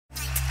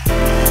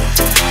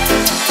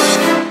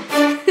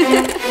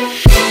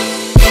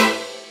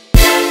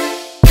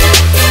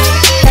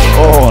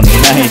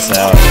nice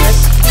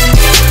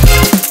out.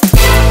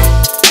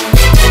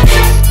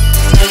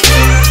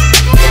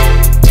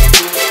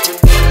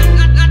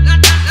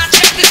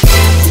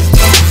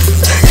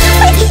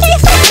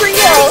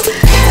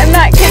 I'm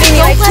not kidding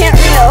you, I can't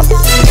reel.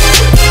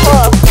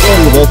 Oh,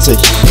 that's a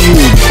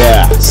huge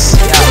bass.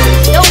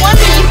 No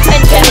wonder you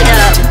couldn't get it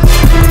up.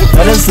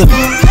 That is the...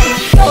 I'm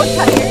so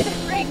tired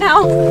right now.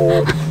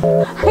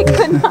 I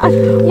could not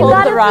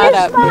hold the rod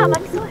up. Mom,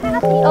 I'm so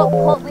happy. Oh,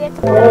 hold, we have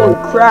to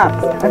Holy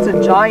crap, that's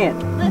a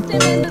giant. Lift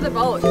him into the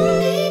boat.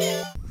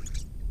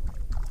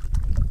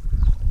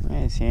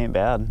 Nice, he ain't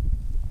bad.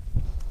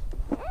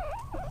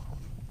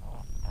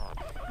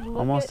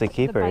 Almost a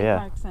keeper, yeah.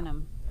 Marks in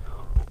him.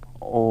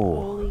 Oh,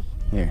 Holy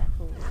here.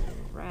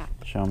 crap.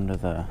 Show him to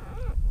the...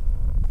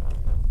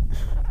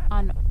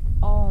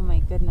 Oh my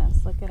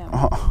goodness, look at him.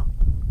 Oh.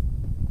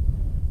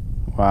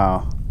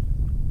 Wow.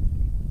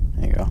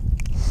 There you go.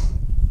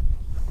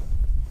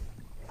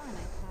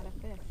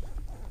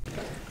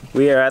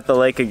 We are at the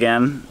lake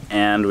again,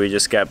 and we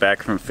just got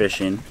back from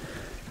fishing.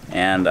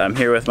 And I'm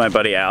here with my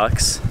buddy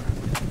Alex.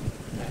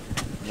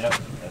 Yep,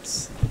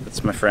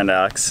 that's my friend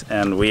Alex.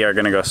 And we are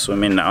gonna go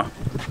swimming now.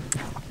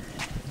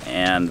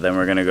 And then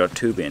we're gonna go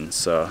tubing,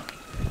 so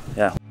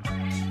yeah.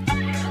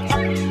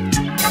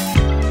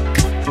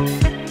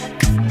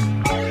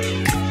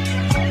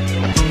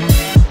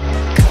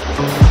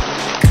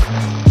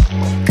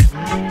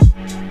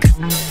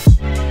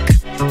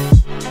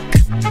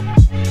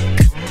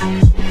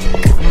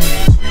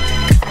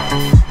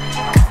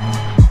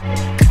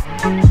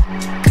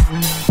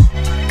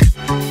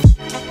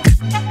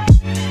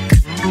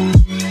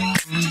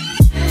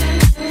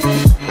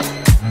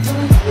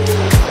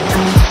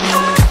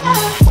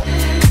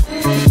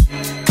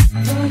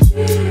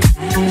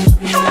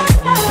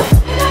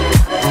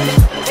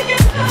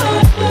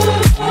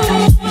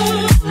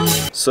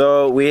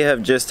 So we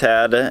have just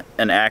had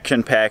an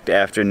action-packed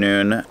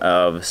afternoon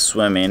of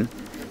swimming,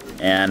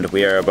 and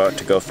we are about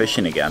to go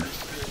fishing again.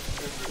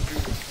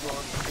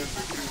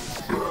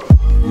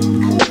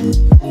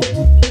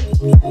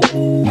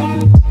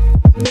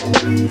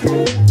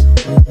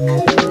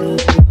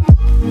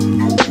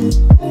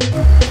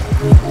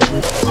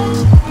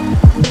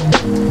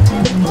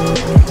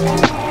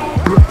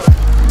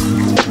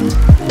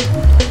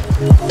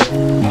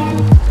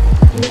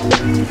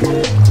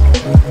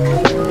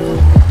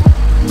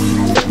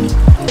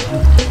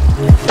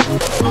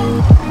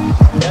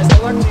 Best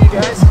of luck to you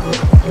guys.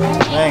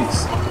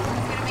 Thanks.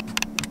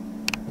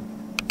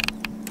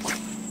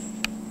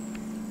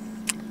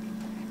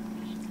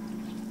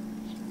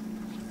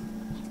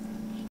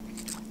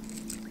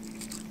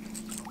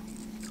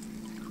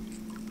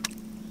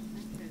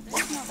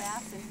 There's no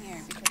bass in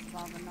here because of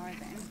all the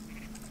northern.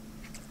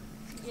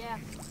 Yeah.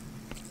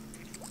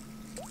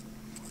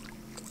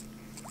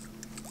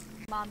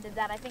 Mom did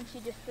that. I think she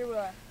just threw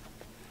a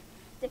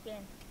stick in.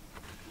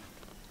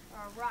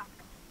 Or a rock.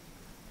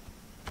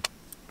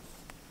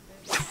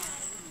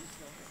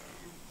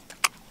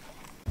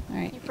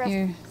 Alright, You press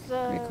you're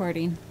the...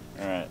 recording.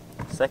 Alright,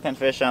 second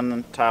fish on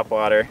the top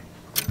water.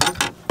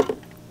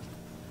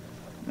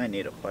 Might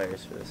need a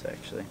pliers for this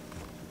actually.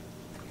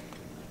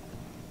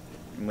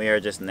 And we are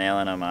just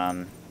nailing them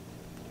on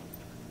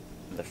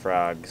the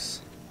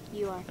frogs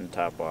You are. and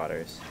top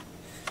waters.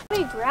 What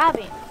are you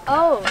grabbing?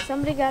 Oh,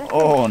 somebody got it.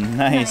 Oh,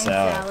 nice, Nice,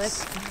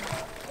 Alex.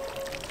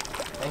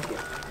 Thank you.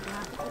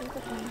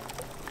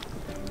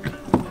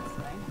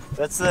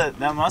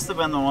 That must have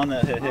been the one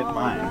that hit Oh,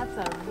 mine. that's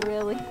a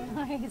really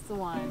nice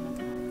one.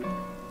 Can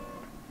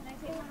I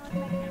take one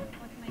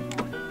with my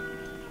phone?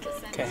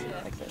 Okay,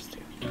 like this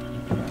too.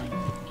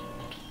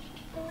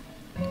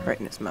 Right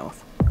in its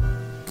mouth.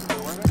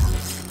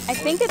 I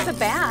think it's a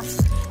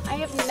bass. I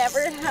have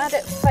never had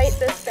it fight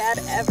this bad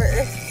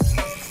ever.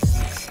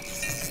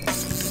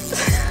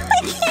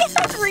 I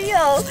can't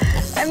reel.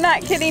 I'm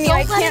not kidding you,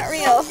 I can't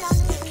reel.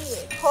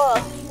 Oh,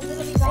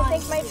 I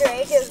think my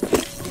drag is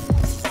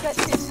set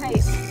too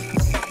tight.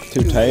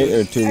 Too tight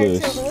or too Or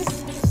loose? too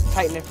loose.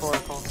 Tighten it for a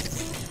phone.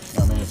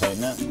 Want me to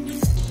tighten it?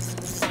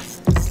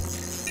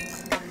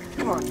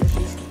 Come on,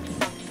 fishy.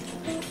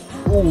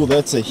 Ooh,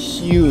 that's a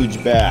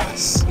huge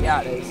bass.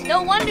 Yeah, it is.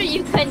 No wonder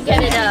you couldn't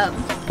get it up.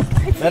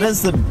 That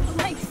is the... I'm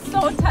like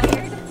so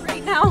tired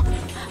right now.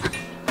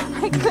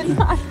 I could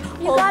not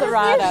hold the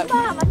rod up.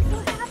 Mom, I'm so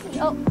happy.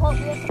 Oh, hold,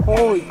 we have to...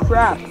 Holy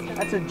crap,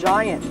 that's a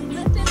giant.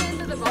 Lift him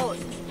into the boat.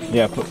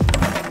 Yeah,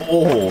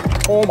 oh.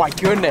 Oh my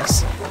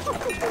goodness.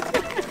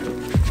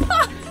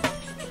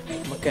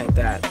 Look at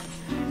that.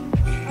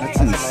 That's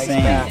Nice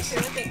insane. bass.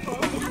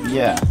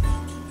 Yeah.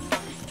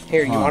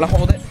 Here, you Huh. want to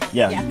hold it?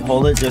 Yeah, Yeah.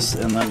 hold it just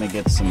and let me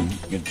get some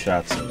good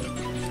shots of it.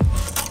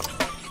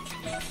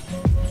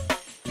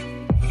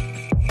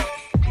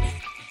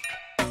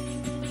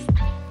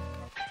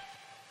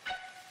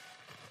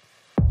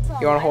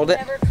 You wanna hold it?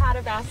 I've never caught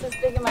a bass this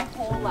big in my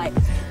whole life.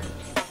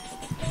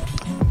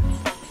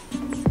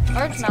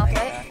 Bird's mouth,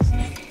 right?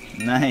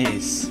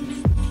 Nice. You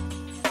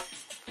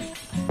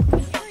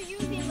were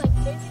using like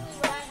basically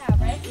what I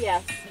have, right?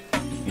 Yes.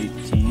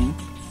 18.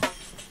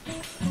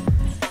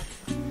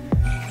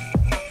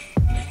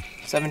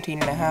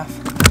 17 and a half.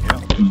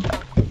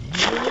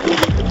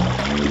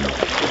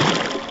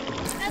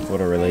 What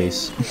a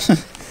release.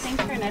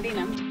 Thanks for netting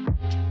them.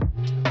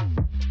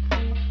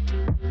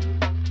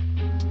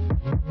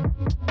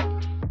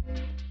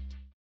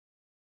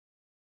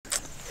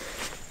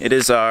 It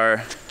is our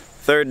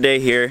third day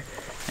here,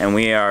 and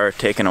we are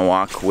taking a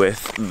walk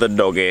with the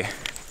doggy.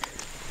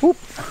 Whoop.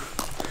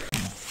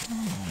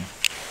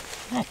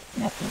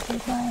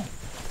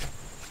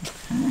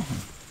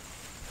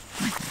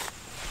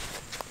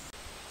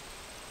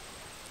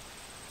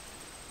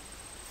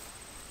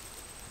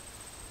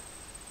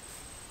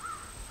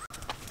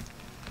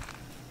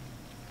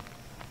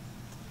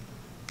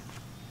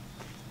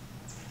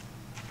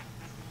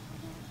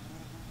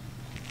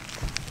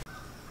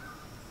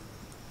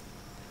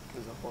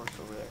 There's a horse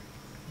over there.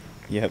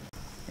 Yep.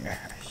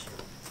 Gosh.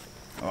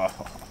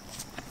 Oh.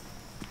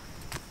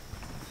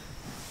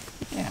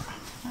 Yeah.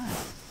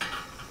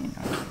 You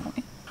know.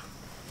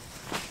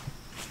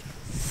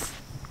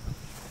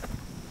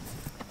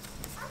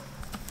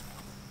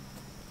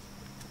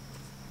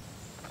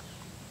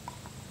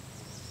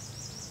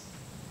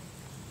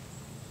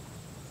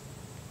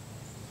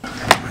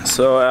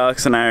 So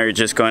Alex and I are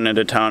just going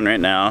into town right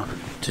now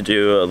to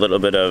do a little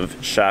bit of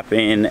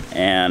shopping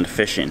and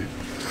fishing.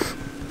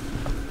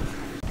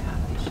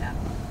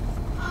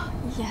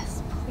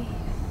 Yes, please.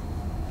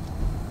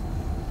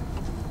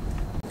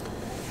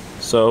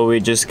 So we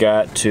just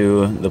got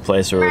to the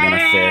place where we're gonna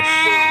fish.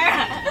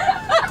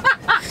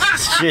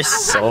 It's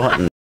just so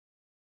hot.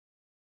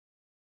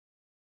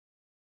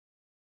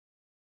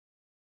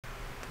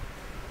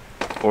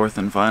 Fourth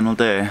and final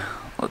day.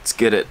 Let's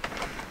get it.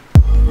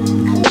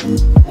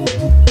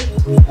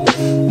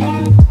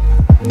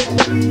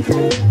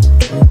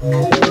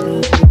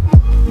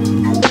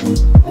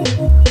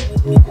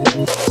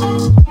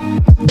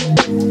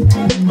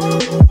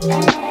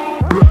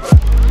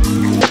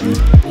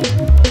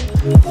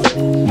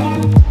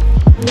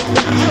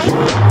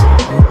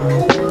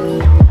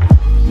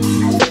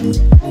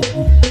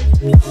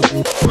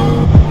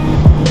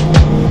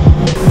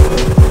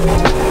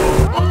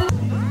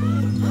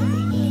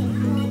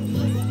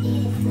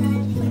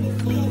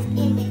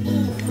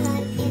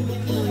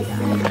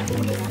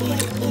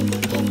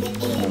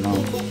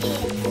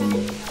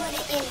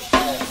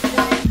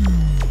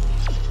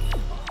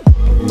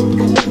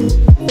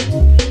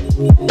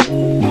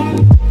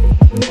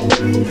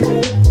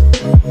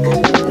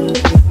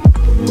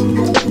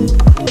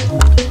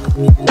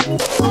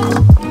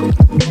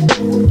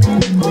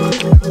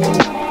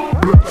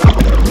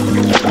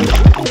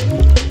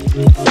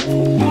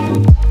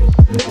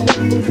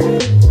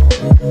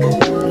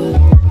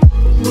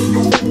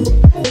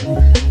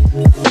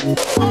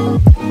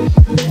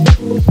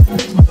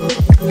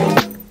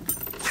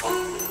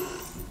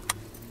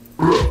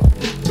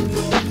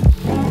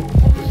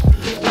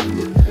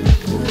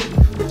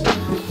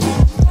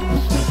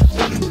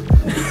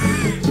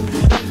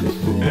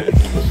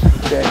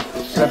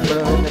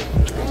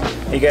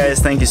 Hey guys,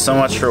 thank you so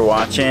much for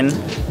watching.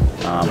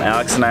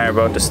 Alex and I are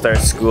about to start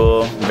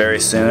school very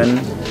soon,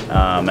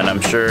 and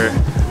I'm sure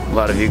a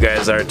lot of you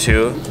guys are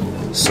too.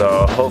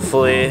 So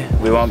hopefully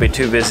we won't be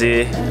too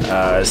busy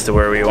as to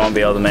where we won't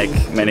be able to make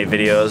many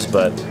videos,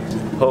 but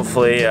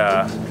hopefully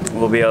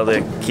we'll be able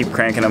to keep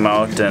cranking them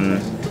out,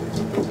 and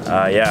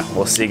yeah,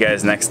 we'll see you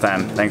guys next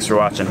time. Thanks for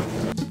watching.